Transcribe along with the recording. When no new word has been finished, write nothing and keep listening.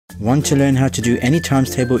Want to learn how to do any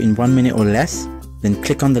times table in 1 minute or less? Then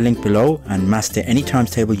click on the link below and master any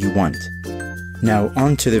times table you want. Now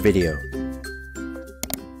on to the video.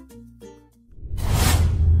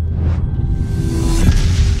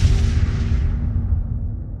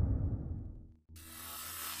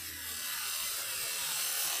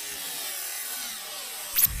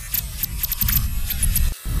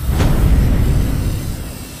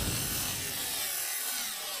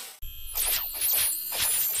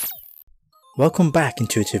 Welcome back,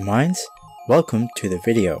 Intuitive Minds. Welcome to the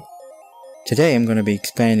video. Today I'm going to be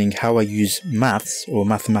explaining how I use maths or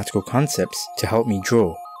mathematical concepts to help me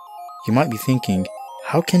draw. You might be thinking,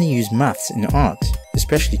 how can you use maths in art,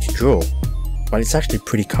 especially to draw? Well, it's actually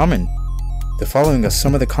pretty common. The following are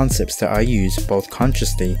some of the concepts that I use both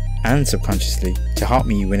consciously and subconsciously to help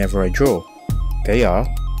me whenever I draw. They are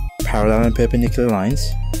parallel and perpendicular lines,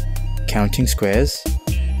 counting squares,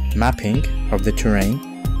 mapping of the terrain,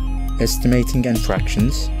 estimating and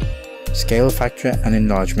fractions, scale factor and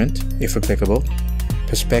enlargement, if applicable,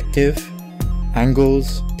 perspective,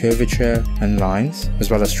 angles, curvature and lines, as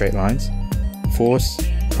well as straight lines, force,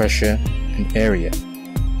 pressure and area.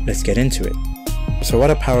 Let's get into it. So what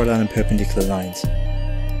are parallel and perpendicular lines?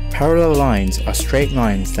 Parallel lines are straight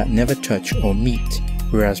lines that never touch or meet,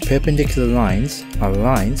 whereas perpendicular lines are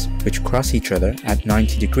lines which cross each other at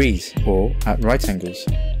 90 degrees or at right angles.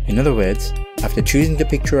 In other words, after choosing the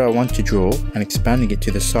picture I want to draw and expanding it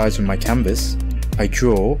to the size of my canvas, I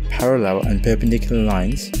draw parallel and perpendicular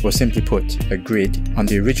lines, or simply put, a grid on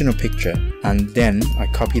the original picture, and then I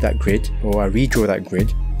copy that grid, or I redraw that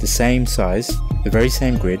grid, the same size, the very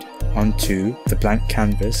same grid, onto the blank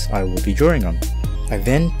canvas I will be drawing on. I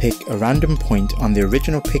then pick a random point on the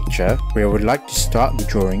original picture where I would like to start the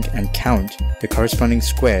drawing and count the corresponding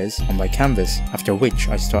squares on my canvas, after which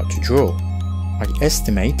I start to draw. I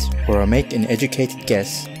estimate, or I make an educated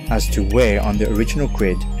guess as to where on the original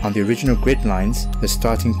grid lines the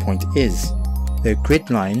starting point is. The grid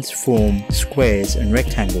lines form squares and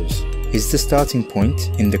rectangles. Is the starting point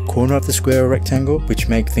in the corner of the square or rectangle, which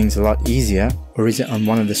make things a lot easier, or is it on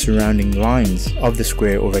one of the surrounding lines of the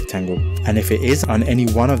square or rectangle? And if it is on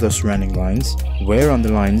any one of those surrounding lines, where on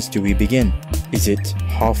the lines do we begin? Is it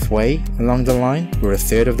halfway along the line, or a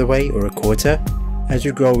third of the way, or a quarter? As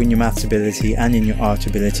you grow in your maths ability and in your art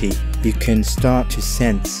ability, you can start to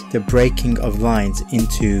sense the breaking of lines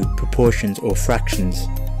into proportions or fractions.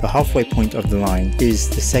 The halfway point of the line is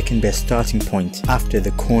the second best starting point after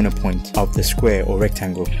the corner point of the square or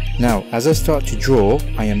rectangle. Now, as I start to draw,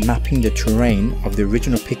 I am mapping the terrain of the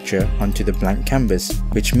original picture onto the blank canvas,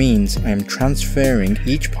 which means I am transferring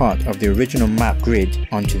each part of the original map grid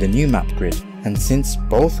onto the new map grid. And since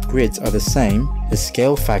both grids are the same, the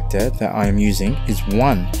scale factor that I am using is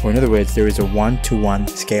 1, or in other words, there is a 1-to-1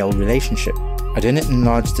 scale relationship. I didn't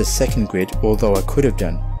enlarge the second grid, although I could have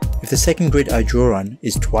done. If the second grid I draw on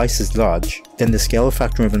is twice as large, then the scale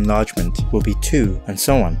factor of enlargement will be 2, and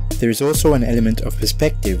so on. There is also an element of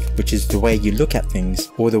perspective, which is the way you look at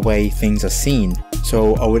things, or the way things are seen.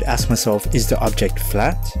 So I would ask myself, is the object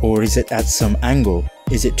flat, or is it at some angle?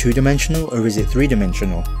 Is it 2-dimensional or is it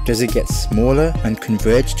 3-dimensional? Does it get smaller and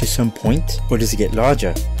converge to some point, or does it get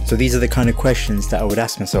larger? So these are the kind of questions that I would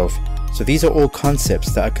ask myself. So these are all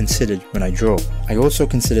concepts that are considered when I draw. I also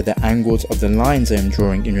consider the angles of the lines I am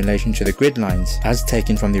drawing in relation to the grid lines as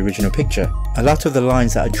taken from the original picture. A lot of the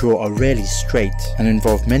lines that I draw are rarely straight and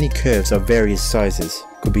involve many curves of various sizes.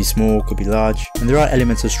 Could be small, could be large, and there are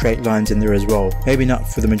elements of straight lines in there as well. Maybe not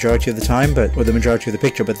for the majority of the time, or the majority of the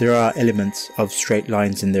picture, but there are elements of straight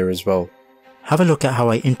lines in there as well. Have a look at how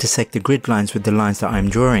I intersect the grid lines with the lines that I'm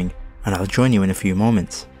drawing, and I'll join you in a few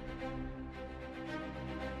moments.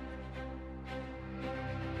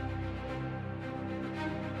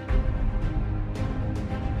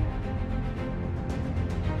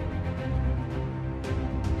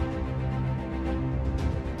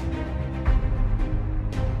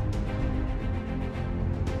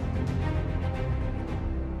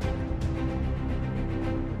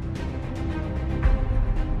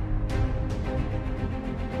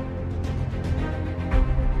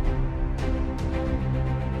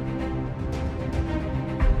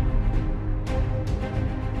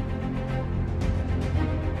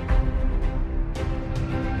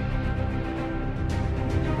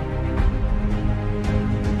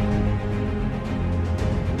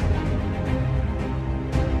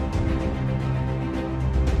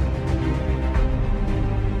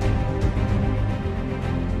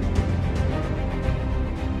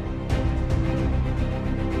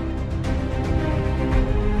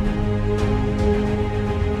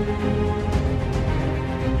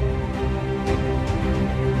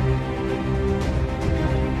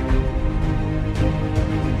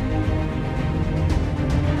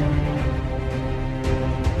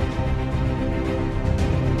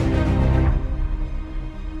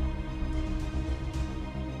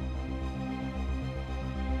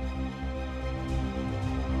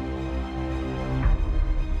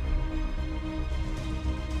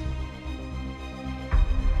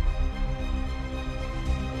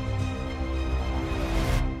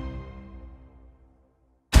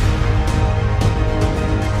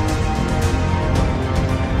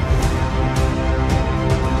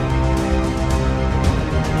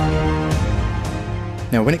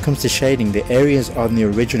 Now when it comes to shading, the areas on the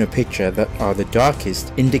original picture that are the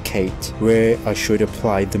darkest indicate where I should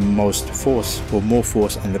apply the most force or more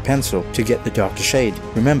force on the pencil to get the darker shade.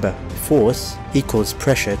 Remember, force equals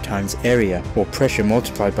pressure times area, or pressure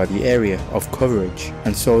multiplied by the area of coverage.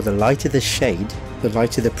 And so the lighter the shade, the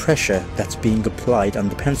lighter the pressure that's being applied on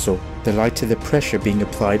the pencil. The lighter the pressure being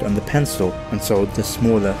applied on the pencil, and so the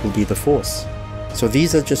smaller will be the force. So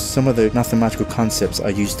these are just some of the mathematical concepts I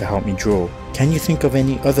use to help me draw. Can you think of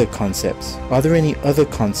any other concepts? Are there any other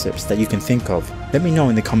concepts that you can think of? Let me know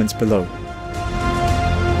in the comments below.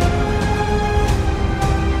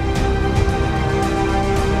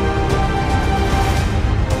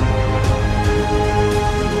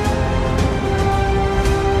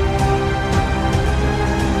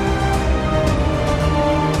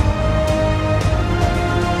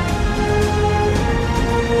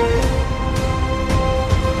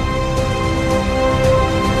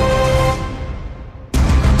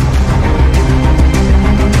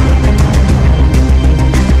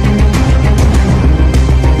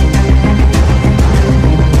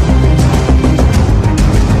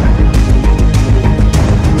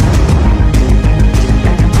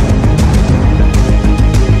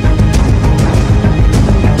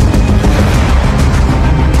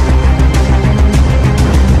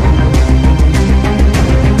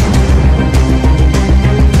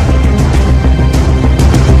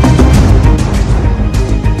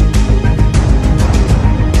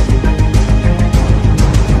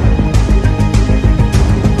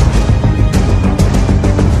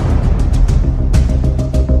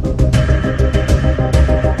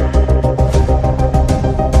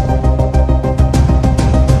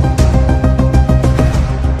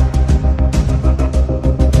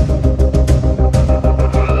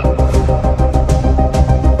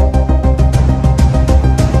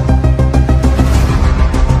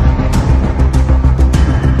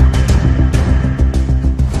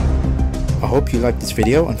 I hope you liked this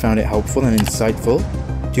video and found it helpful and insightful.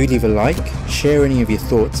 Do leave a like, share any of your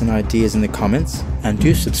thoughts and ideas in the comments, and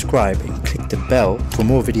do subscribe and click the bell for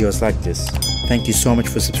more videos like this. Thank you so much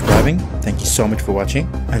for subscribing, thank you so much for watching,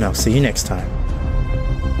 and I'll see you next time.